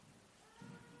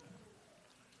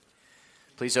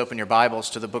Please open your Bibles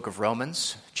to the book of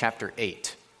Romans, chapter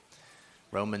 8.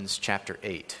 Romans chapter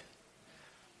 8.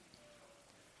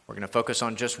 We're going to focus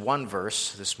on just one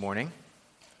verse this morning,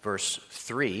 verse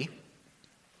 3.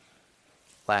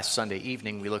 Last Sunday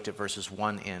evening, we looked at verses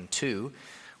 1 and 2,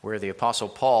 where the Apostle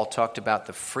Paul talked about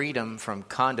the freedom from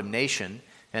condemnation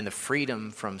and the freedom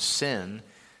from sin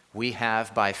we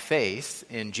have by faith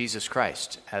in Jesus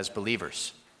Christ as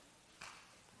believers.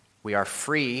 We are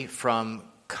free from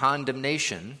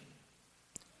condemnation.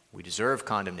 We deserve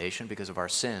condemnation because of our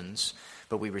sins,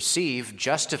 but we receive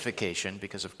justification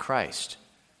because of Christ.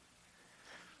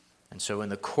 And so in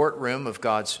the courtroom of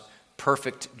God's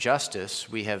perfect justice,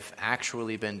 we have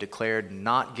actually been declared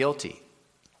not guilty.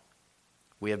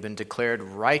 We have been declared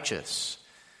righteous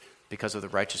because of the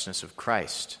righteousness of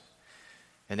Christ.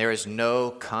 And there is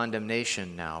no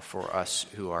condemnation now for us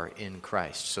who are in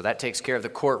Christ. So that takes care of the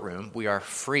courtroom. We are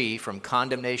free from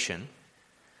condemnation.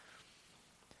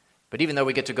 But even though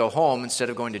we get to go home instead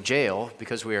of going to jail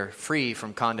because we are free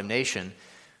from condemnation,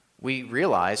 we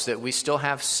realize that we still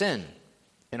have sin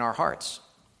in our hearts.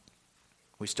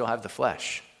 We still have the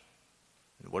flesh.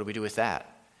 And what do we do with that?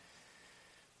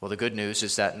 Well, the good news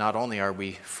is that not only are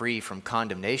we free from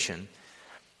condemnation,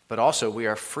 but also we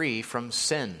are free from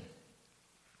sin.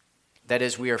 That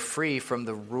is, we are free from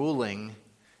the ruling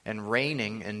and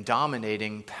reigning and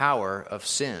dominating power of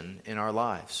sin in our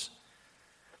lives.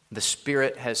 The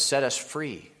Spirit has set us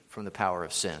free from the power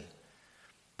of sin.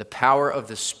 The power of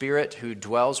the Spirit who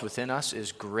dwells within us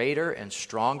is greater and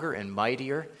stronger and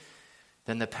mightier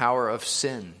than the power of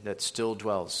sin that still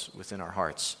dwells within our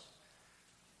hearts.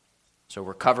 So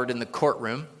we're covered in the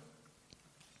courtroom.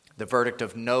 The verdict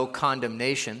of no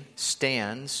condemnation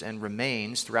stands and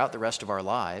remains throughout the rest of our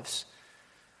lives.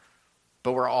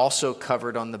 But we're also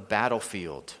covered on the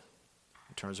battlefield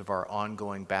in terms of our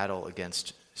ongoing battle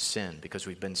against sin, because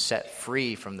we've been set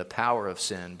free from the power of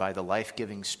sin by the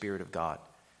life-giving Spirit of God.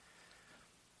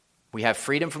 We have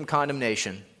freedom from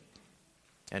condemnation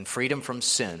and freedom from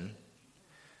sin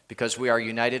because we are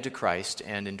united to Christ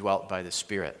and indwelt by the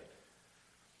Spirit.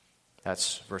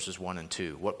 That's verses 1 and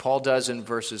 2. What Paul does in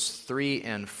verses 3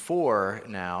 and 4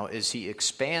 now is he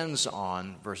expands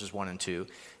on verses 1 and 2,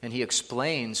 and he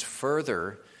explains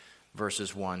further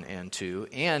verses 1 and 2,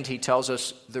 and he tells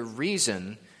us the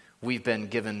reason we've been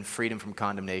given freedom from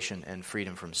condemnation and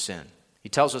freedom from sin. He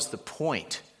tells us the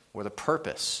point or the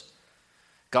purpose,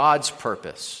 God's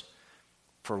purpose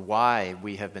for why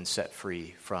we have been set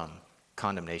free from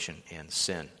condemnation and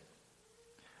sin.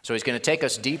 So he's going to take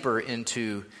us deeper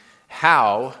into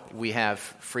how we have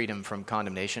freedom from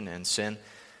condemnation and sin.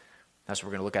 That's what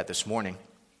we're going to look at this morning.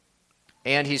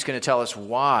 And he's going to tell us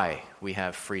why we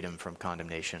have freedom from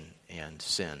condemnation and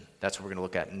sin. That's what we're going to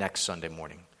look at next Sunday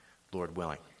morning, Lord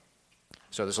willing.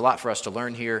 So there's a lot for us to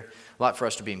learn here, a lot for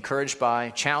us to be encouraged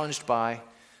by, challenged by,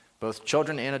 both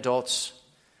children and adults.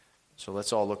 So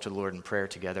let's all look to the Lord in prayer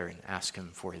together and ask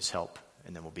him for his help,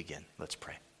 and then we'll begin. Let's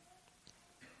pray.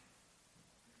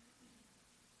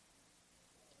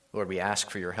 Lord, we ask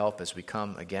for your help as we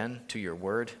come again to your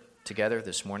word together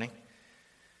this morning.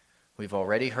 We've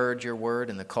already heard your word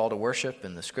in the call to worship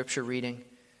and the scripture reading.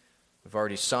 We've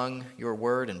already sung your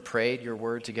word and prayed your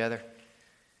word together.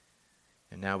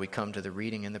 And now we come to the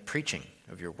reading and the preaching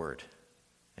of your word,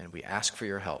 and we ask for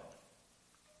your help.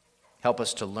 Help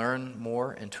us to learn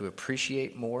more and to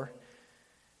appreciate more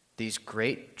these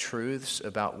great truths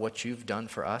about what you've done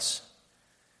for us,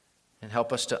 and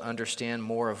help us to understand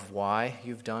more of why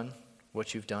you've done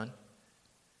what you've done.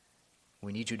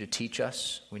 We need you to teach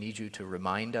us. We need you to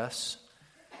remind us.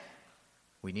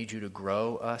 We need you to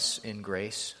grow us in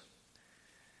grace.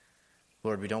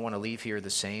 Lord, we don't want to leave here the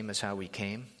same as how we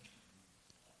came.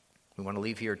 We want to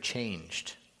leave here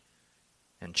changed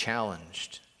and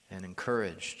challenged and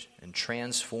encouraged and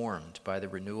transformed by the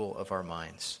renewal of our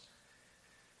minds.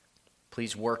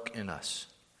 Please work in us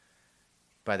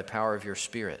by the power of your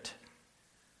Spirit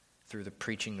through the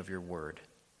preaching of your word.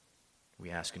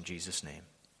 We ask in Jesus' name.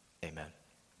 Amen.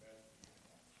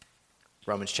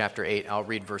 Romans chapter 8, I'll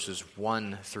read verses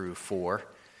 1 through 4.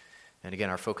 And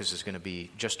again, our focus is going to be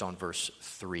just on verse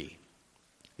 3.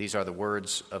 These are the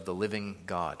words of the living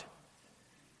God.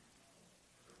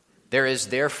 There is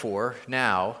therefore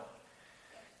now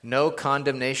no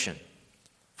condemnation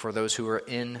for those who are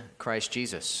in Christ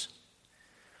Jesus.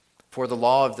 For the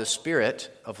law of the Spirit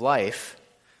of life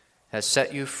has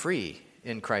set you free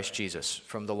in Christ Jesus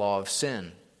from the law of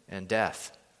sin and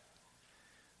death.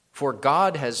 For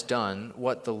God has done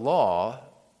what the law,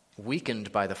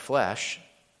 weakened by the flesh,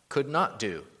 could not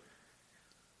do,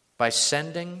 by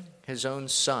sending his own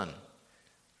Son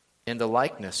in the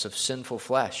likeness of sinful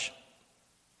flesh.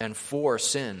 and for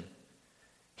sin,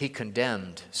 he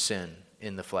condemned sin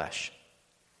in the flesh,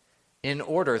 in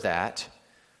order that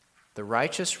the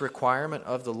righteous requirement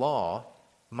of the law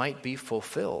might be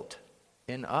fulfilled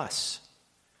in us,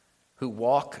 who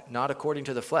walk not according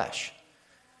to the flesh,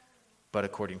 but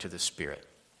according to the Spirit.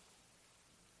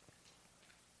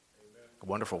 Amen.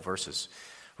 Wonderful verses.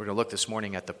 We're going to look this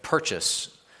morning at the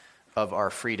purchase of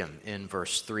our freedom in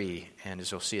verse 3, and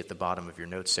as you'll see at the bottom of your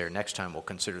notes there, next time we'll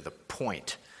consider the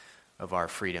point of our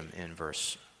freedom in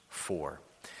verse 4.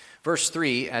 Verse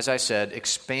 3, as I said,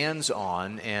 expands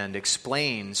on and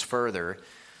explains further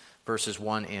verses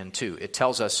 1 and 2. It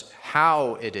tells us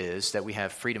how it is that we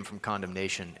have freedom from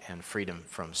condemnation and freedom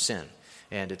from sin,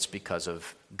 and it's because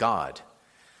of God.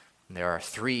 And there are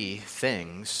three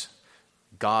things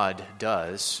God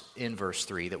does in verse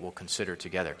 3 that we'll consider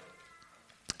together.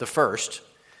 The first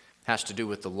has to do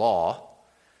with the law,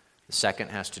 the second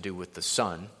has to do with the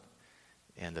Son,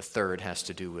 and the third has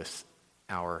to do with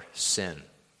our sin.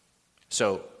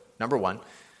 So, number one,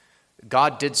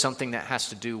 God did something that has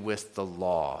to do with the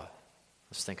law.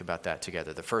 Let's think about that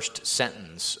together. The first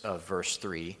sentence of verse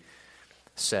 3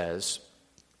 says,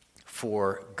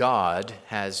 "For God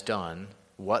has done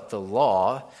what the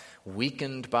law,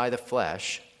 weakened by the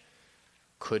flesh,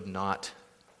 could not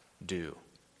do."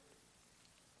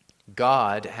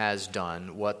 God has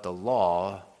done what the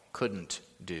law couldn't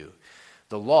do.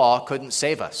 The law couldn't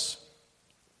save us.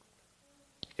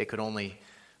 It could only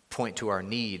point to our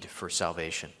need for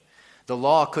salvation. The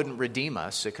law couldn't redeem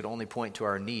us. It could only point to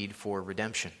our need for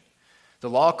redemption. The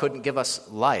law couldn't give us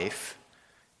life.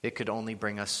 It could only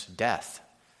bring us death.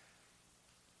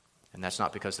 And that's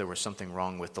not because there was something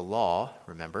wrong with the law,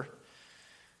 remember.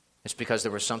 It's because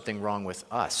there was something wrong with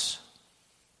us.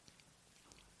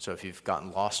 So if you've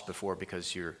gotten lost before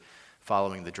because you're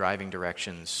following the driving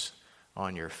directions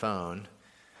on your phone,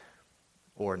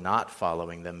 or not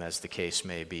following them as the case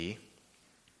may be,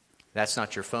 that's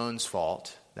not your phone's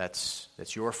fault. That's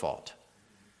your fault.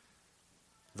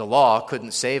 The law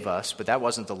couldn't save us, but that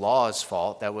wasn't the law's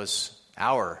fault. That was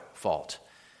our fault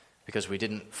because we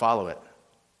didn't follow it.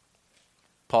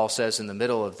 Paul says in the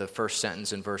middle of the first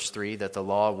sentence in verse 3 that the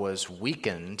law was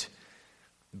weakened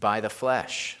by the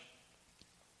flesh.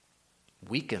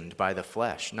 Weakened by the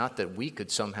flesh. Not that we could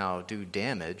somehow do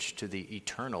damage to the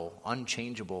eternal,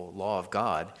 unchangeable law of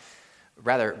God.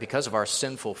 Rather, because of our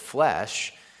sinful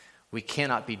flesh, we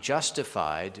cannot be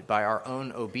justified by our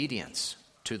own obedience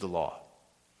to the law.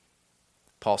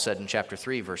 Paul said in chapter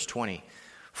 3, verse 20,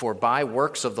 "For by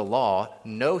works of the law,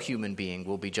 no human being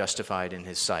will be justified in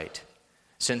his sight,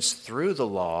 since through the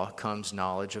law comes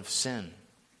knowledge of sin."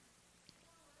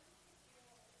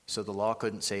 So the law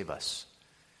couldn't save us.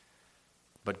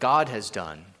 But God has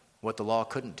done what the law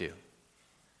couldn't do.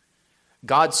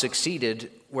 God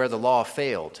succeeded where the law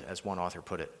failed, as one author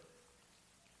put it.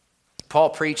 Paul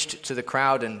preached to the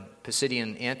crowd in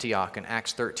Pisidian Antioch in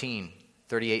Acts 13,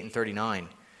 38 and 39.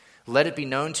 "Let it be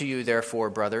known to you,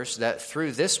 therefore, brothers, that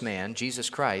through this man,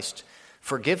 Jesus Christ,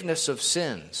 forgiveness of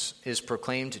sins is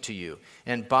proclaimed to you.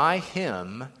 And by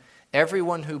him,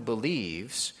 everyone who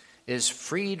believes is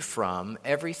freed from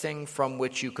everything from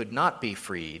which you could not be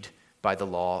freed by the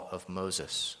law of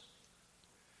Moses."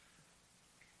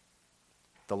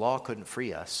 The law couldn't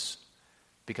free us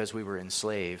because we were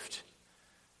enslaved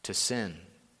to sin.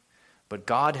 But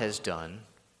God has done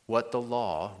what the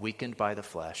law, weakened by the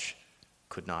flesh,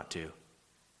 could not do.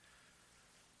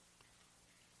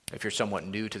 If you're somewhat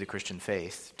new to the Christian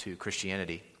faith, to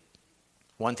Christianity,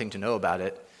 one thing to know about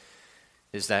it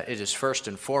is that it is first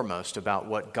and foremost about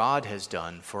what God has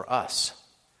done for us,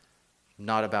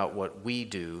 not about what we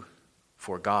do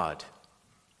for God.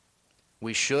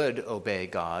 We should obey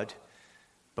God,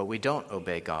 but we don't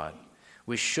obey God.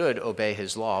 We should obey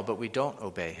his law, but we don't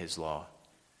obey his law.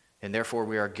 And therefore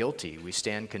we are guilty. We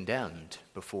stand condemned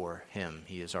before him.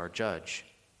 He is our judge.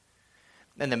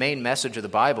 And the main message of the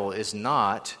Bible is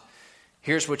not,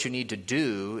 here's what you need to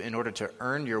do in order to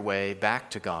earn your way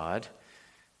back to God.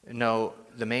 No,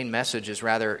 the main message is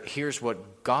rather, here's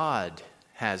what God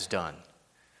has done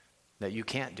that you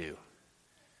can't do.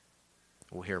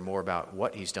 We'll hear more about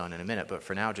what he's done in a minute, but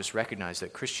for now, just recognize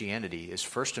that Christianity is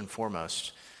first and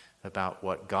foremost about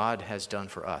what God has done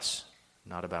for us,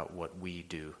 not about what we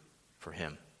do for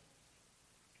him.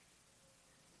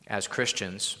 As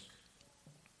Christians,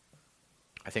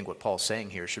 I think what Paul's saying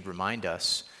here should remind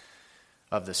us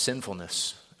of the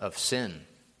sinfulness of sin,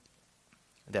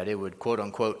 that it would, quote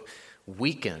unquote,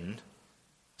 weaken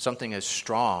something as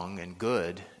strong and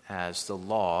good as the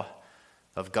law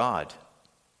of God.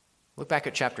 Look back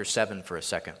at chapter 7 for a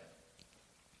second.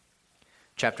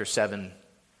 Chapter 7,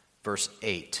 verse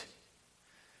 8.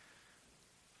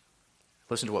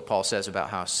 Listen to what Paul says about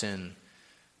how sin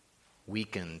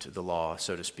weakened the law,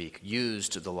 so to speak,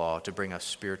 used the law to bring us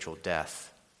spiritual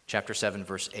death. Chapter 7,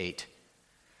 verse 8.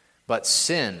 But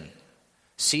sin,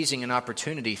 seizing an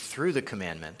opportunity through the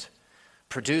commandment,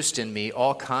 produced in me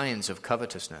all kinds of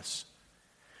covetousness.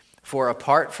 For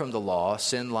apart from the law,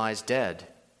 sin lies dead.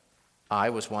 I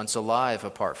was once alive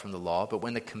apart from the law, but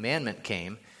when the commandment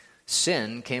came,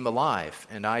 sin came alive,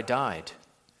 and I died.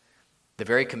 The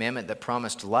very commandment that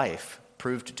promised life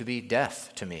proved to be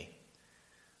death to me.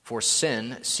 For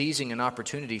sin, seizing an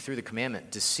opportunity through the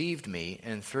commandment, deceived me,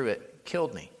 and through it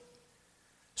killed me.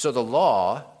 So the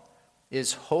law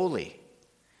is holy,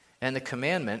 and the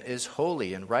commandment is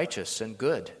holy and righteous and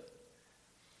good.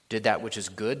 Did that which is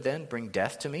good then bring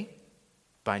death to me?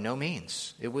 By no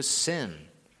means. It was sin,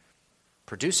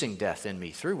 producing death in me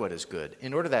through what is good,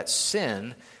 in order that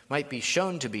sin might be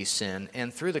shown to be sin,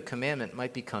 and through the commandment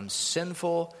might become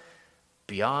sinful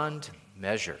beyond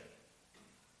measure.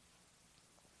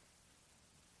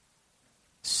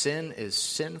 Sin is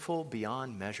sinful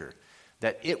beyond measure,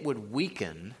 that it would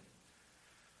weaken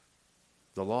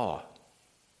the law.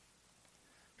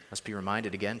 Let's be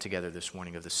reminded again together this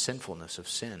morning of the sinfulness of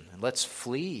sin. And let's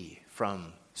flee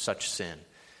from such sin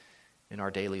in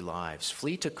our daily lives.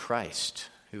 Flee to Christ,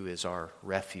 who is our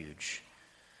refuge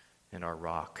and our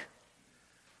rock.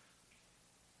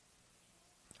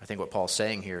 I think what Paul's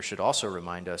saying here should also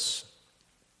remind us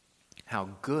how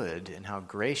good and how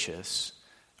gracious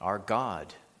our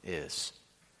God is.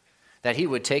 That he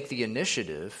would take the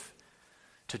initiative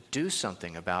to do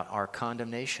something about our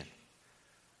condemnation.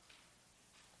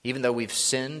 Even though we've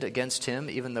sinned against him,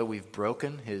 even though we've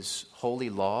broken his holy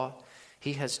law,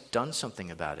 he has done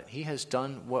something about it. He has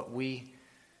done what we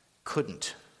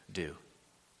couldn't do.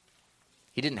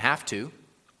 He didn't have to.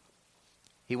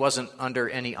 He wasn't under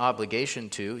any obligation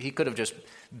to. He could have just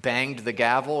banged the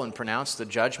gavel and pronounced the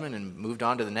judgment and moved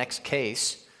on to the next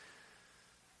case.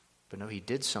 But no, he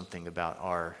did something about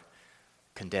our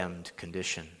condemned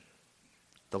condition.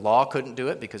 The law couldn't do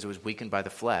it because it was weakened by the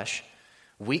flesh.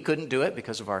 We couldn't do it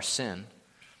because of our sin.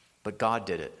 But God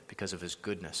did it because of his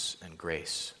goodness and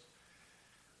grace.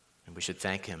 And we should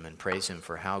thank him and praise him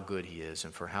for how good he is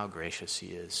and for how gracious he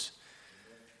is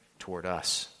toward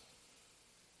us.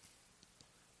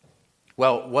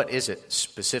 Well, what is it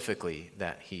specifically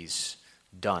that he's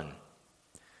done?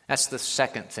 That's the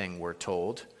second thing we're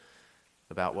told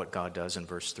about what God does in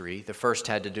verse 3. The first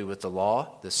had to do with the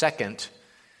law. The second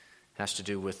has to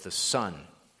do with the Son.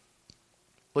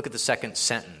 Look at the second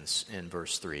sentence in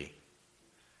verse 3.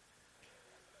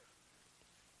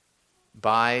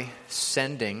 By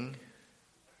sending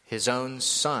his own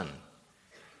Son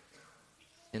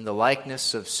in the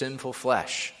likeness of sinful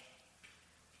flesh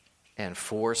and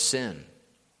for sin.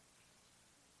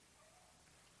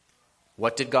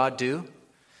 What did God do?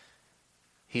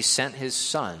 He sent his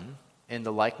Son in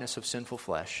the likeness of sinful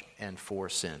flesh and for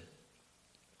sin.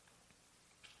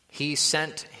 He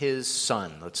sent his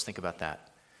Son. Let's think about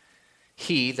that.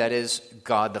 He, that is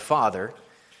God the Father,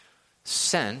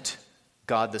 sent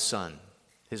God the Son,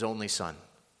 his only Son.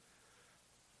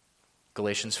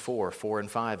 Galatians 4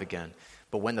 and 5 again.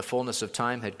 But when the fullness of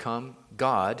time had come,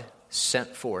 God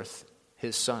sent forth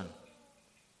his Son.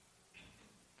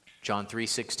 John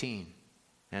 3:16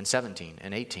 and 17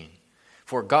 and 18.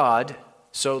 For God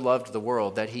so loved the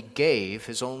world that he gave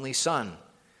his only Son,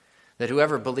 that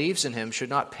whoever believes in him should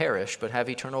not perish but have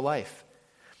eternal life.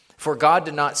 For God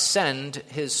did not send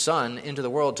his Son into the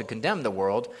world to condemn the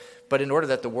world, but in order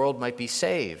that the world might be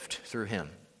saved through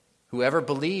him. Whoever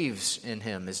believes in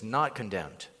him is not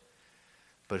condemned,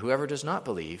 but whoever does not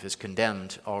believe is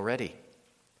condemned already,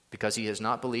 because he has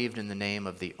not believed in the name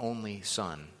of the only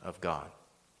Son of God.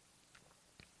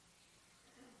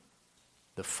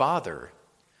 The Father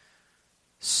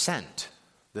sent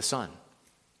the Son.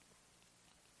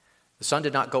 The Son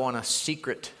did not go on a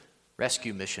secret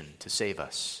rescue mission to save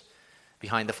us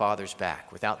behind the Father's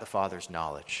back, without the Father's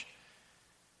knowledge.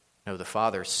 No, the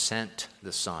Father sent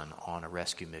the Son on a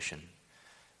rescue mission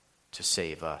to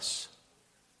save us.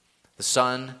 The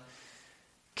Son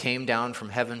came down from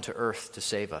heaven to earth to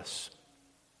save us.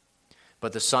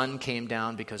 But the Son came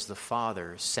down because the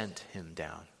Father sent him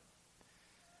down.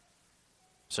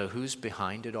 So who's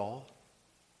behind it all?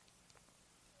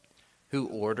 Who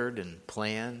ordered and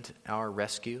planned our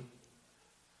rescue?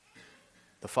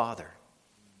 The Father.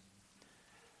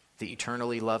 The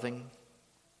eternally loving,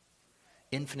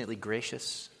 infinitely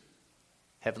gracious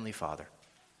Heavenly Father.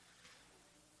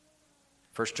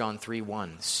 1 John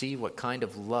 3:1. See what kind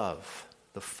of love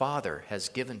the Father has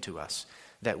given to us,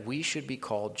 that we should be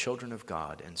called children of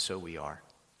God, and so we are.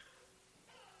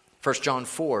 1 John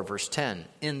 4, verse 10,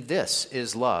 in this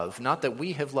is love, not that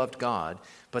we have loved God,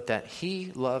 but that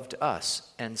he loved us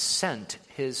and sent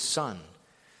his Son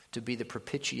to be the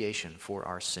propitiation for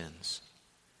our sins.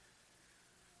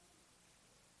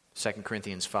 2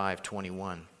 Corinthians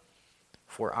 5:21,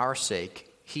 for our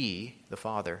sake he, the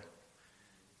Father,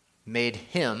 made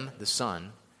him, the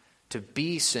Son, to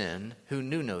be sin who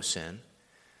knew no sin,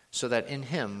 so that in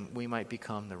him we might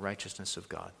become the righteousness of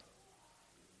God.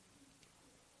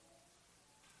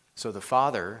 So the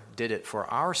Father did it for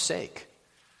our sake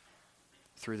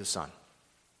through the Son.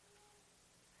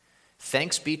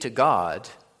 Thanks be to God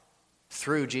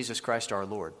through Jesus Christ our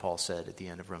Lord, Paul said at the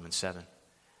end of Romans 7.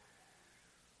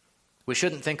 We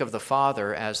shouldn't think of the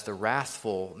Father as the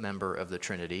wrathful member of the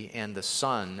Trinity and the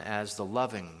Son as the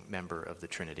loving member of the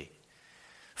Trinity.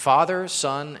 Father,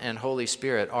 Son, and Holy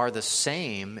Spirit are the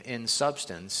same in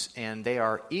substance, and they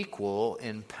are equal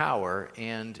in power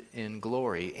and in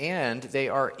glory, and they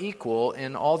are equal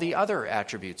in all the other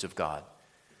attributes of God.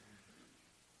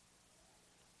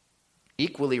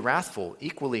 Equally wrathful,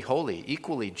 equally holy,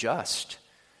 equally just,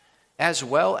 as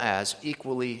well as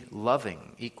equally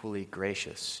loving, equally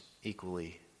gracious,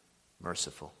 equally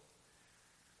merciful.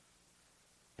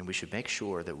 And we should make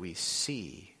sure that we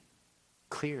see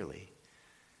clearly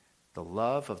the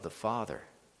love of the Father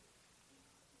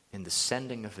in the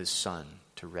sending of his Son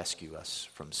to rescue us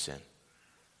from sin.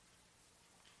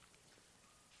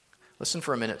 Listen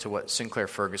for a minute to what Sinclair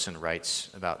Ferguson writes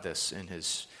about this in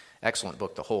his excellent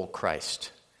book, The Whole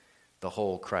Christ. The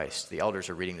Whole Christ. The elders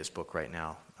are reading this book right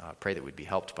now. Pray that we'd be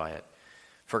helped by it.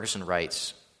 Ferguson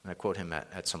writes, and I quote him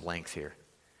at some length here,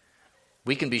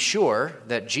 we can be sure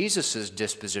that Jesus'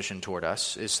 disposition toward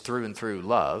us is through and through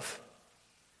love,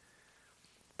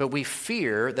 but we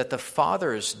fear that the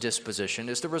Father's disposition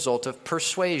is the result of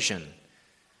persuasion,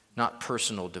 not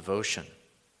personal devotion.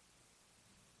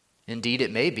 Indeed,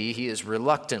 it may be he is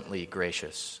reluctantly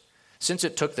gracious, since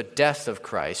it took the death of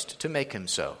Christ to make him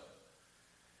so.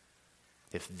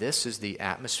 If this is the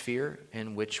atmosphere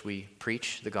in which we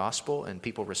preach the gospel and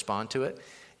people respond to it,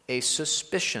 a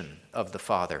suspicion of the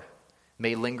Father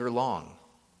may linger long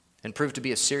and prove to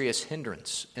be a serious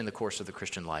hindrance in the course of the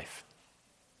Christian life.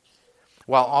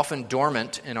 While often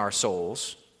dormant in our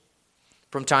souls,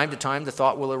 from time to time the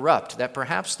thought will erupt that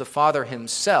perhaps the Father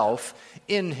himself,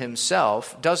 in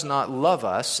himself, does not love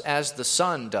us as the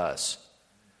Son does.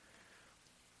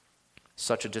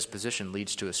 Such a disposition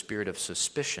leads to a spirit of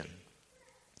suspicion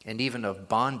and even of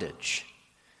bondage,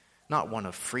 not one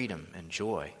of freedom and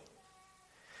joy.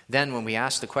 Then when we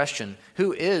ask the question,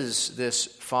 who is this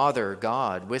Father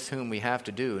God with whom we have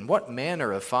to do, and what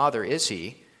manner of Father is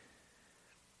he?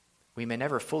 We may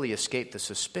never fully escape the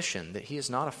suspicion that he is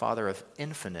not a Father of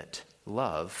infinite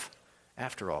love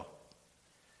after all.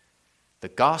 The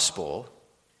gospel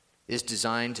is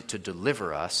designed to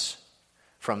deliver us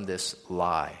from this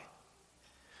lie,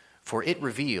 for it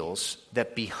reveals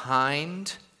that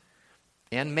behind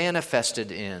and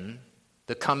manifested in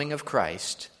the coming of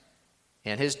Christ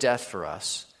and his death for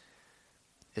us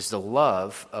is the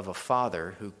love of a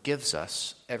Father who gives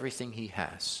us everything he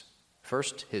has.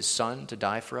 First, his Son to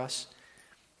die for us,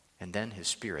 and then his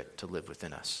Spirit to live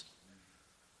within us.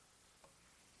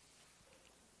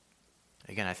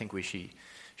 Again, I think we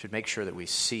should make sure that we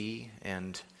see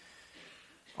and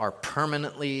are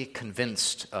permanently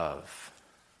convinced of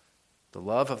the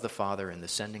love of the Father and the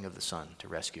sending of the Son to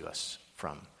rescue us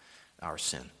from our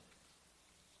sin.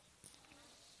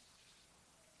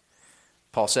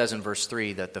 Paul says in verse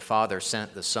 3 that the Father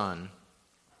sent the Son,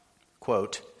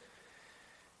 quote,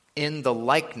 in the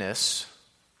likeness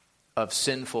of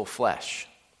sinful flesh.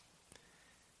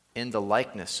 In the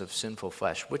likeness of sinful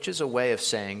flesh, which is a way of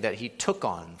saying that he took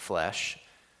on flesh,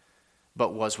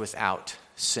 but was without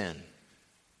sin.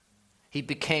 He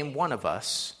became one of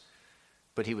us,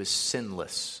 but he was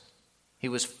sinless. He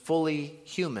was fully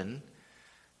human,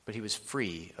 but he was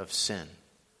free of sin.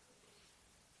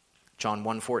 John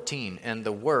 1:14, and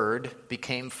the Word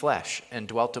became flesh and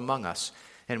dwelt among us,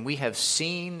 and we have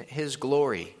seen his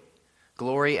glory,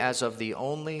 glory as of the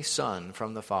only Son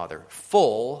from the Father,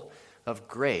 full of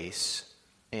grace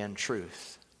and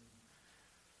truth.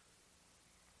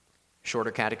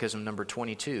 Shorter Catechism number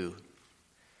 22.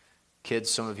 Kids,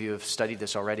 some of you have studied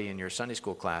this already in your Sunday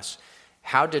school class.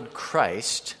 How did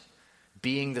Christ,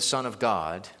 being the Son of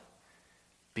God,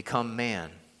 become man?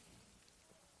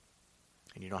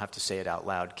 And you don't have to say it out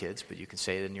loud, kids, but you can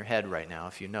say it in your head right now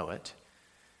if you know it.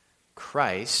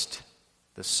 Christ,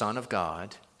 the Son of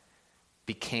God,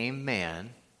 became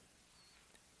man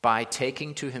by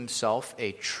taking to himself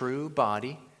a true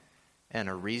body and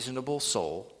a reasonable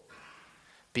soul,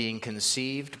 being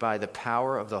conceived by the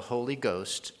power of the Holy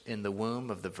Ghost in the womb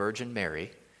of the Virgin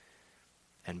Mary,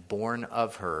 and born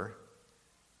of her,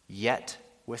 yet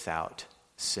without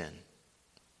sin.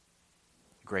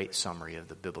 Great summary of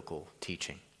the biblical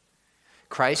teaching.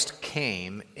 Christ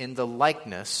came in the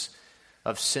likeness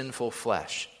of sinful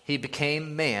flesh. He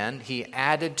became man. He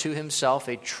added to himself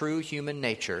a true human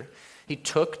nature. He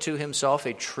took to himself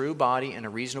a true body and a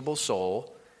reasonable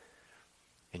soul,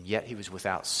 and yet he was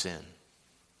without sin,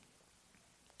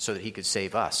 so that he could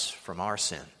save us from our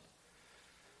sin.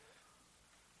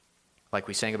 Like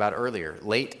we sang about earlier,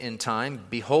 late in time,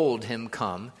 behold him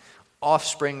come,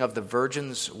 offspring of the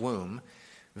virgin's womb,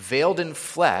 veiled in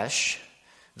flesh,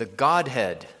 the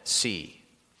Godhead see.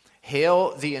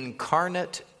 Hail the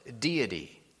incarnate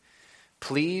deity,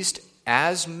 pleased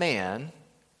as man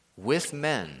with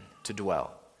men to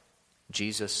dwell.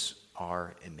 Jesus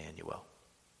our Emmanuel.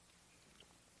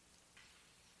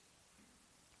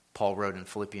 Paul wrote in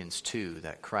Philippians 2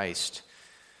 that Christ,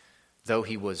 though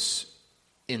he was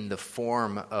in the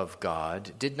form of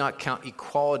God, did not count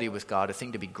equality with God a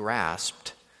thing to be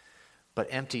grasped, but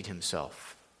emptied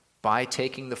himself by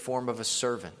taking the form of a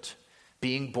servant,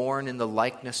 being born in the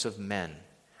likeness of men,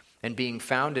 and being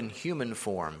found in human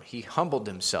form, he humbled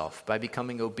himself by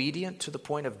becoming obedient to the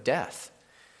point of death,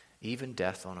 even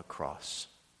death on a cross.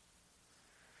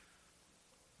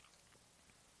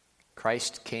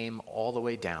 Christ came all the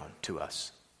way down to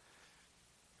us.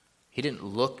 He didn't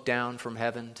look down from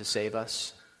heaven to save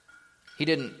us. He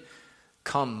didn't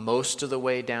come most of the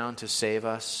way down to save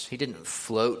us. He didn't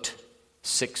float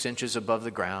 6 inches above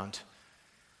the ground.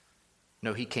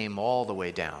 No, he came all the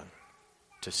way down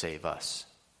to save us.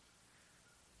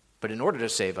 But in order to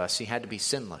save us, he had to be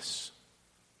sinless.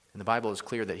 And the Bible is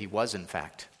clear that he was, in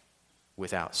fact,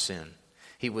 without sin.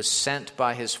 He was sent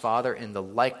by his Father in the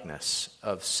likeness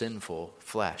of sinful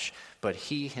flesh, but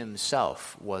he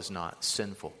himself was not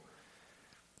sinful.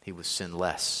 He was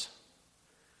sinless.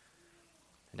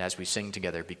 And as we sing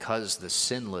together, because the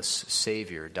sinless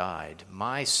Savior died,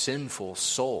 my sinful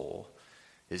soul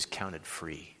is counted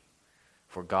free.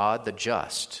 For God the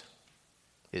just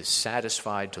is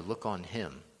satisfied to look on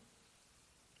him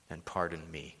and pardon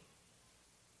me.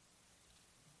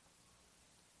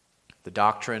 The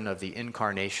doctrine of the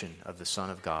incarnation of the Son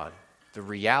of God, the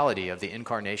reality of the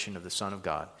incarnation of the Son of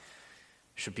God,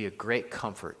 should be a great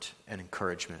comfort and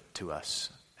encouragement to us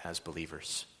as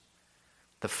believers.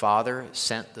 The Father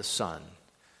sent the Son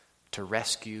to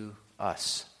rescue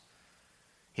us.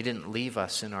 He didn't leave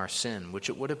us in our sin, which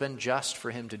it would have been just for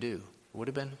him to do. It would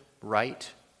have been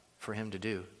right for him to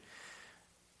do.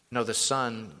 No, the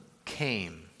Son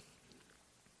came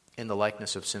in the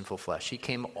likeness of sinful flesh. He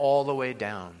came all the way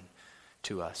down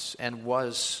to us and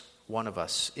was one of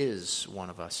us, is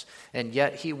one of us. And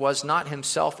yet he was not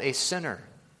himself a sinner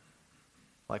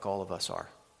like all of us are.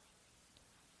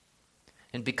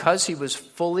 And because he was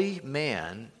fully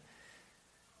man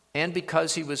and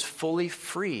because he was fully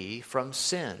free from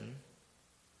sin,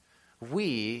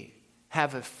 we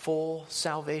have a full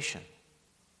salvation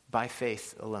by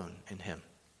faith alone in him.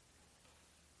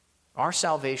 Our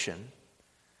salvation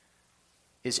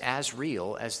is as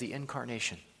real as the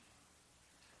incarnation.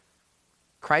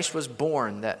 Christ was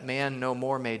born that man no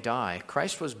more may die.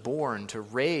 Christ was born to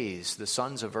raise the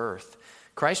sons of earth.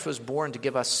 Christ was born to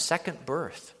give us second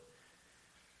birth.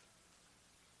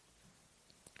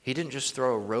 He didn't just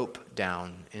throw a rope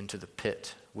down into the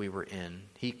pit we were in.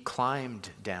 He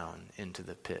climbed down into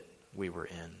the pit we were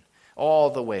in, all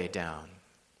the way down,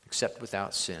 except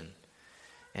without sin.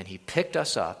 And he picked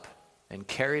us up and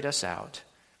carried us out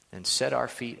and set our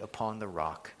feet upon the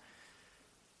rock.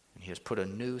 And he has put a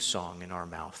new song in our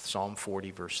mouth, Psalm 40,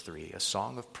 verse 3, a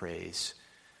song of praise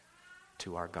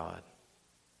to our God.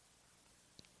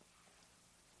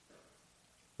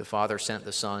 The Father sent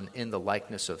the Son in the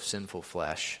likeness of sinful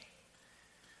flesh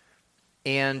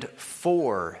and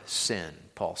for sin,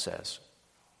 Paul says.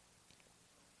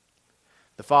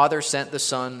 The Father sent the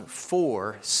Son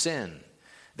for sin.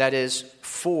 That is,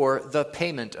 for the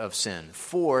payment of sin,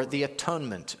 for the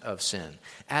atonement of sin,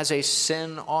 as a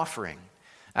sin offering,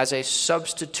 as a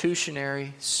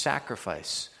substitutionary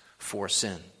sacrifice for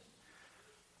sin.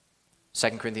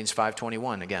 2 Corinthians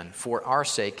 5:21, again, for our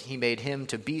sake he made him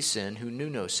to be sin who knew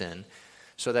no sin,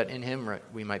 so that in him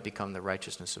we might become the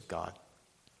righteousness of God.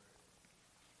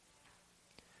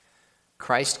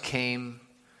 Christ came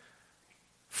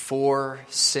for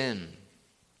sin,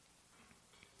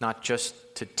 not just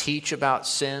to teach about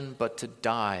sin, but to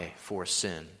die for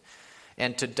sin,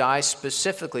 and to die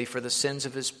specifically for the sins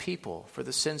of his people, for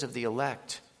the sins of the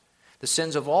elect, the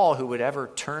sins of all who would ever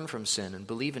turn from sin and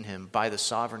believe in him by the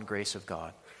sovereign grace of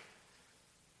God.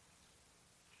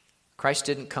 Christ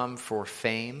didn't come for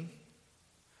fame.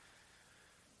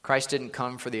 Christ didn't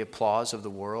come for the applause of the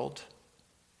world.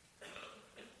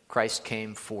 Christ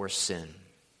came for sin.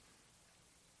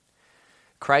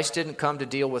 Christ didn't come to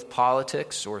deal with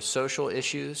politics or social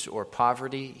issues or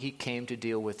poverty. He came to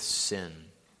deal with sin.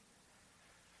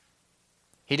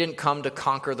 He didn't come to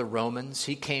conquer the Romans.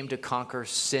 He came to conquer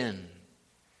sin.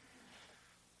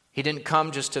 He didn't come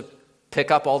just to pick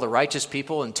up all the righteous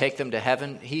people and take them to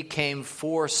heaven. He came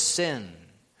for sin,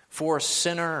 for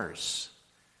sinners.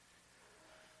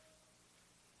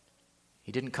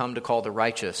 He didn't come to call the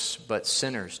righteous, but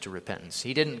sinners to repentance.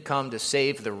 He didn't come to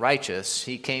save the righteous.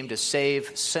 He came to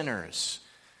save sinners.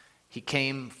 He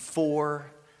came for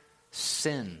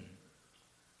sin.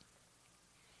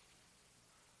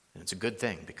 And it's a good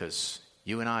thing because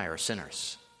you and I are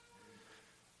sinners.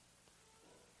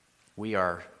 We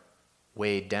are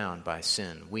weighed down by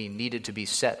sin. We needed to be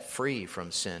set free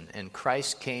from sin, and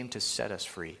Christ came to set us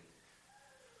free.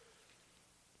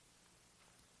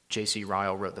 J.C.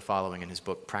 Ryle wrote the following in his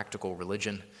book, Practical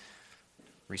Religion,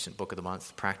 recent book of the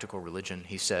month, Practical Religion.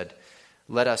 He said,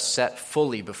 "Let us set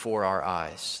fully before our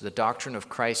eyes the doctrine of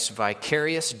Christ's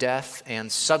vicarious death and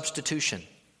substitution,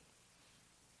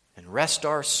 and rest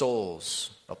our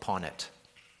souls upon it.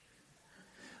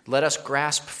 Let us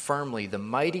grasp firmly the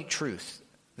mighty truth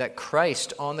that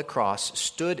Christ on the cross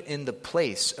stood in the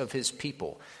place of his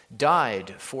people,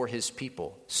 died for his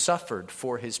people, suffered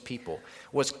for his people,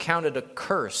 was counted a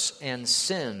curse and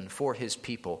sin for his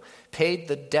people, paid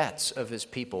the debts of his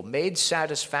people, made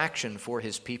satisfaction for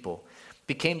his people,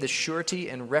 became the surety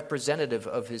and representative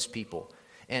of his people,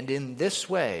 and in this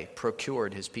way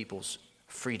procured his people's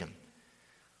freedom.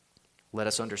 Let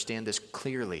us understand this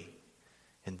clearly,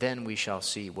 and then we shall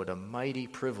see what a mighty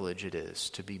privilege it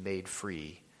is to be made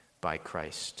free by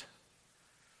Christ."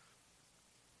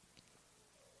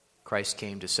 Christ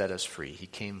came to set us free. He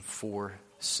came for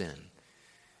sin.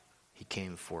 He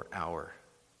came for our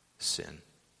sin.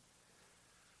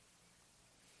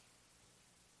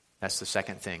 That's the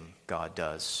second thing God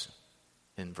does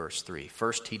in verse 3.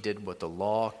 First, he did what the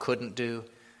law couldn't do.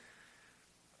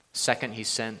 Second, he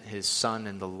sent his Son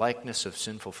in the likeness of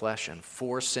sinful flesh and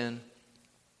for sin.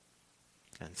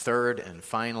 And third and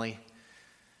finally,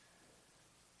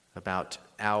 about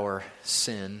our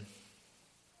sin,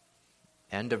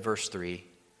 end of verse 3,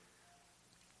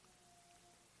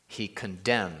 he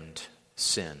condemned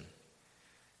sin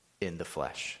in the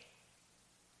flesh.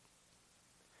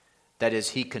 That is,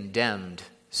 he condemned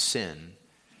sin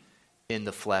in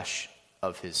the flesh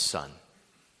of his Son.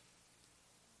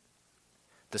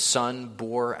 The Son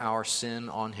bore our sin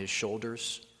on his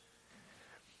shoulders,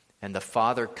 and the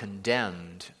Father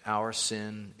condemned our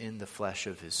sin in the flesh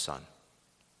of his Son.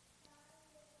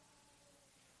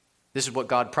 This is what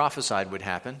God prophesied would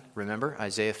happen. Remember,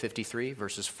 Isaiah 53,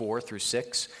 verses 4 through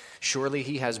 6. "Surely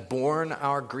he has borne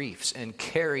our griefs and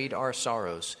carried our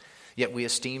sorrows. Yet we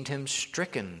esteemed him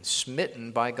stricken,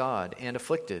 smitten by God, and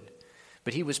afflicted.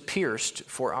 But he was pierced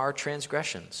for our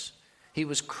transgressions. He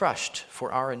was crushed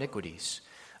for our iniquities.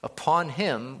 Upon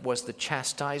him was the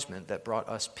chastisement that brought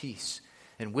us peace,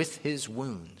 and with his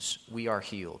wounds we are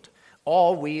healed.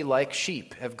 All we like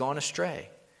sheep have gone astray.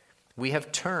 We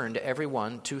have turned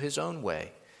everyone to his own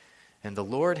way, and the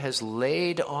Lord has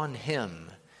laid on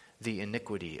him the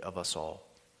iniquity of us all."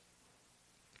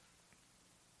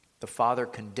 The Father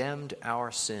condemned our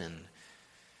sin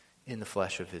in the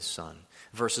flesh of his Son.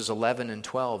 Verses 11 and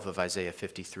 12 of Isaiah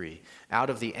 53. "Out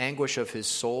of the anguish of his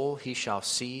soul he shall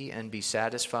see and be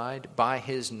satisfied. By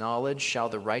his knowledge shall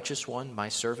the righteous one, my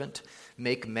servant,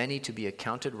 make many to be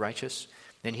accounted righteous,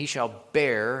 and he shall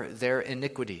bear their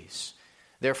iniquities.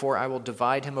 Therefore I will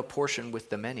divide him a portion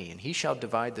with the many, and he shall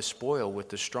divide the spoil with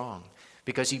the strong,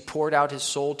 because he poured out his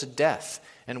soul to death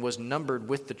and was numbered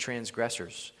with the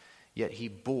transgressors. Yet he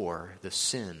bore the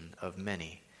sin of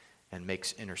many and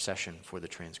makes intercession for the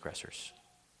transgressors."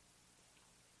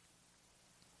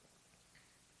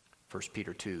 1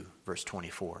 Peter 2, verse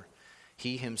 24.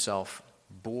 "He himself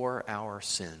bore our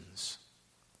sins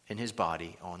in his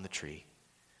body on the tree,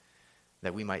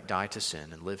 that we might die to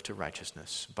sin and live to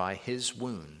righteousness. By his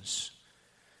wounds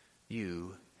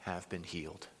you have been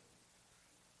healed."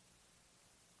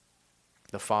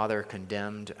 The Father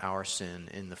condemned our sin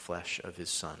in the flesh of his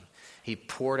Son. He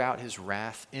poured out his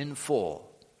wrath in full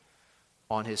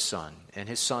on his Son, and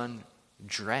his Son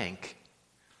drank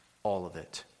all of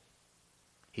it.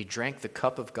 He drank the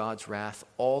cup of God's wrath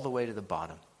all the way to the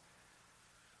bottom.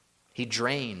 He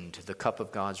drained the cup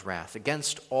of God's wrath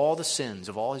against all the sins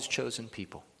of all his chosen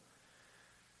people.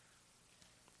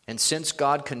 And since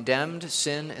God condemned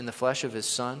sin in the flesh of his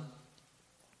Son,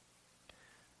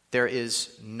 There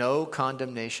is no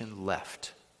condemnation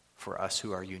left for us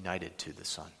who are united to the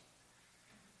Son.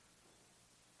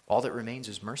 All that remains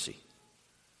is mercy.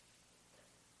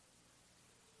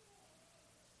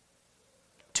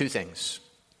 Two things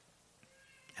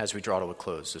as we draw to a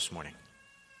close this morning.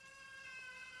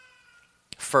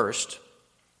 First,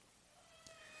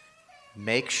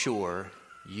 make sure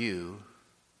you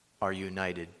are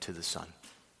united to the Son.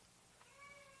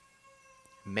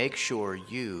 Make sure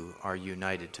you are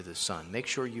united to the Son. Make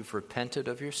sure you've repented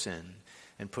of your sin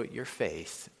and put your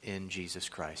faith in Jesus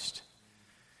Christ.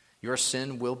 Your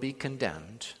sin will be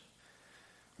condemned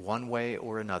one way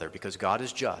or another because God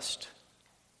is just.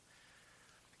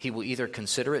 He will either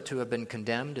consider it to have been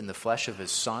condemned in the flesh of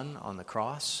his Son on the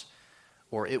cross,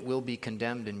 or it will be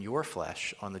condemned in your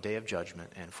flesh on the day of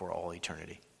judgment and for all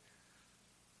eternity.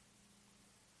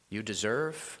 You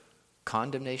deserve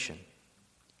condemnation.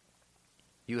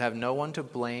 You have no one to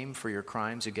blame for your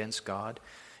crimes against God.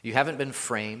 You haven't been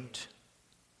framed.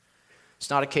 It's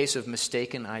not a case of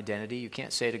mistaken identity. You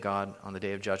can't say to God on the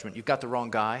day of judgment, you've got the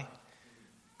wrong guy,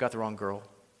 you've got the wrong girl.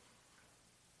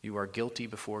 You are guilty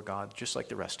before God, just like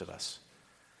the rest of us.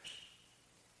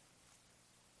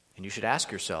 And you should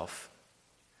ask yourself,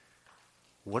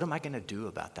 what am I going to do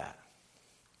about that?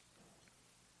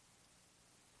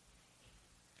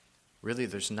 Really,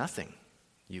 there's nothing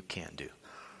you can't do.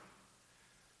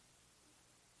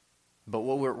 But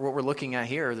what we're looking at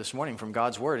here this morning from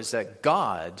God's Word is that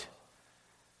God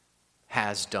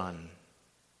has done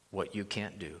what you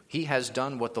can't do. He has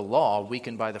done what the law,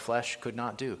 weakened by the flesh, could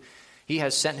not do. He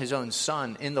has sent his own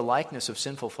Son in the likeness of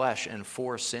sinful flesh and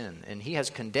for sin. And he has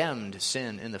condemned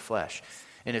sin in the flesh.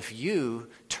 And if you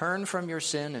turn from your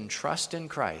sin and trust in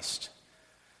Christ,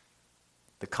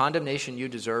 the condemnation you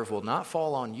deserve will not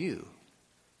fall on you.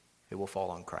 It will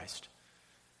fall on Christ.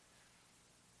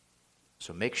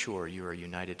 So make sure you are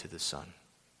united to the Son.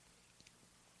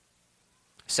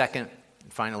 Second,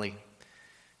 and finally,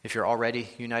 if you're already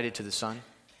united to the Son,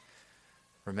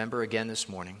 remember again this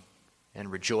morning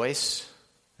and rejoice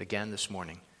again this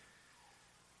morning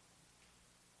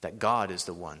that God is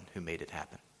the one who made it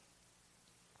happen.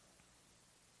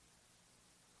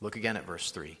 Look again at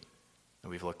verse 3 that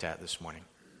we've looked at this morning.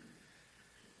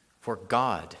 For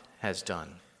God has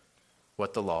done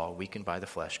what the law, weakened by the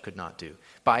flesh, could not do,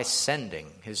 by sending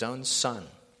his own Son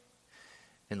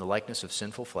in the likeness of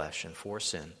sinful flesh and for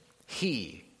sin.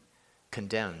 He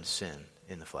condemned sin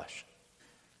in the flesh.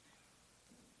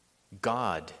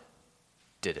 God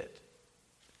did it.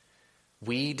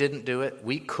 We didn't do it.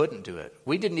 We couldn't do it.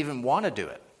 We didn't even want to do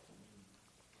it.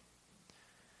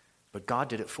 But God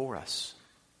did it for us.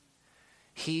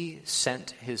 He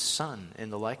sent his Son in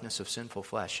the likeness of sinful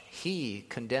flesh. He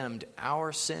condemned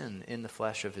our sin in the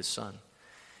flesh of his Son.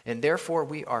 And therefore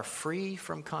we are free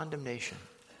from condemnation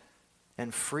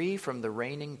and free from the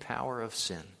reigning power of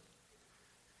sin.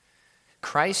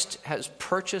 Christ has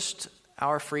purchased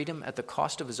our freedom at the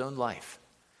cost of his own life.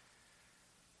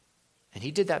 And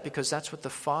he did that because that's what the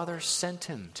Father sent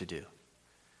him to do.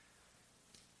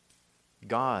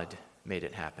 God made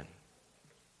it happen.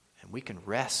 And we can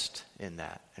rest in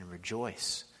that and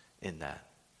rejoice in that.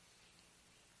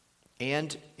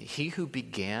 And he who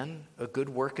began a good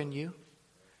work in you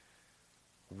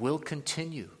will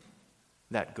continue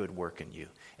that good work in you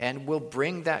and will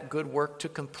bring that good work to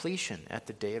completion at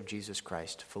the day of Jesus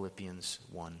Christ, Philippians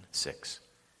 1:6.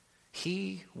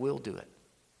 He will do it.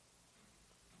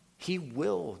 He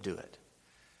will do it.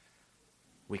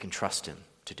 We can trust him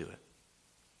to do it.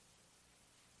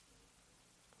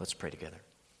 Let's pray together.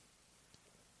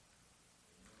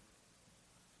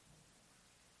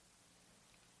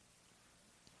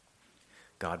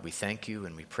 God, we thank you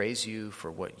and we praise you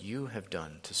for what you have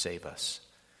done to save us.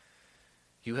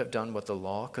 You have done what the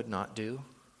law could not do.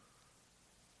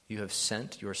 You have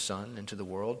sent your Son into the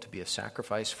world to be a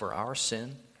sacrifice for our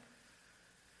sin.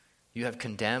 You have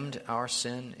condemned our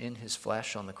sin in his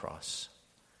flesh on the cross.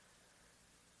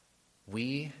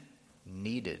 We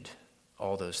needed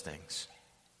all those things.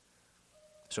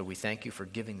 So we thank you for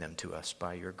giving them to us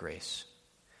by your grace.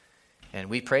 And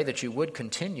we pray that you would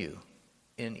continue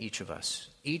in each of us,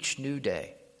 each new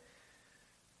day,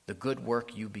 the good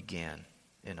work you began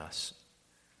in us,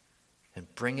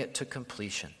 and bring it to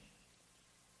completion.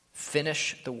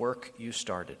 Finish the work you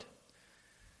started.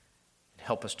 And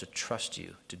help us to trust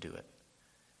you to do it.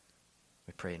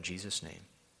 We pray in Jesus' name.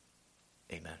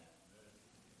 Amen.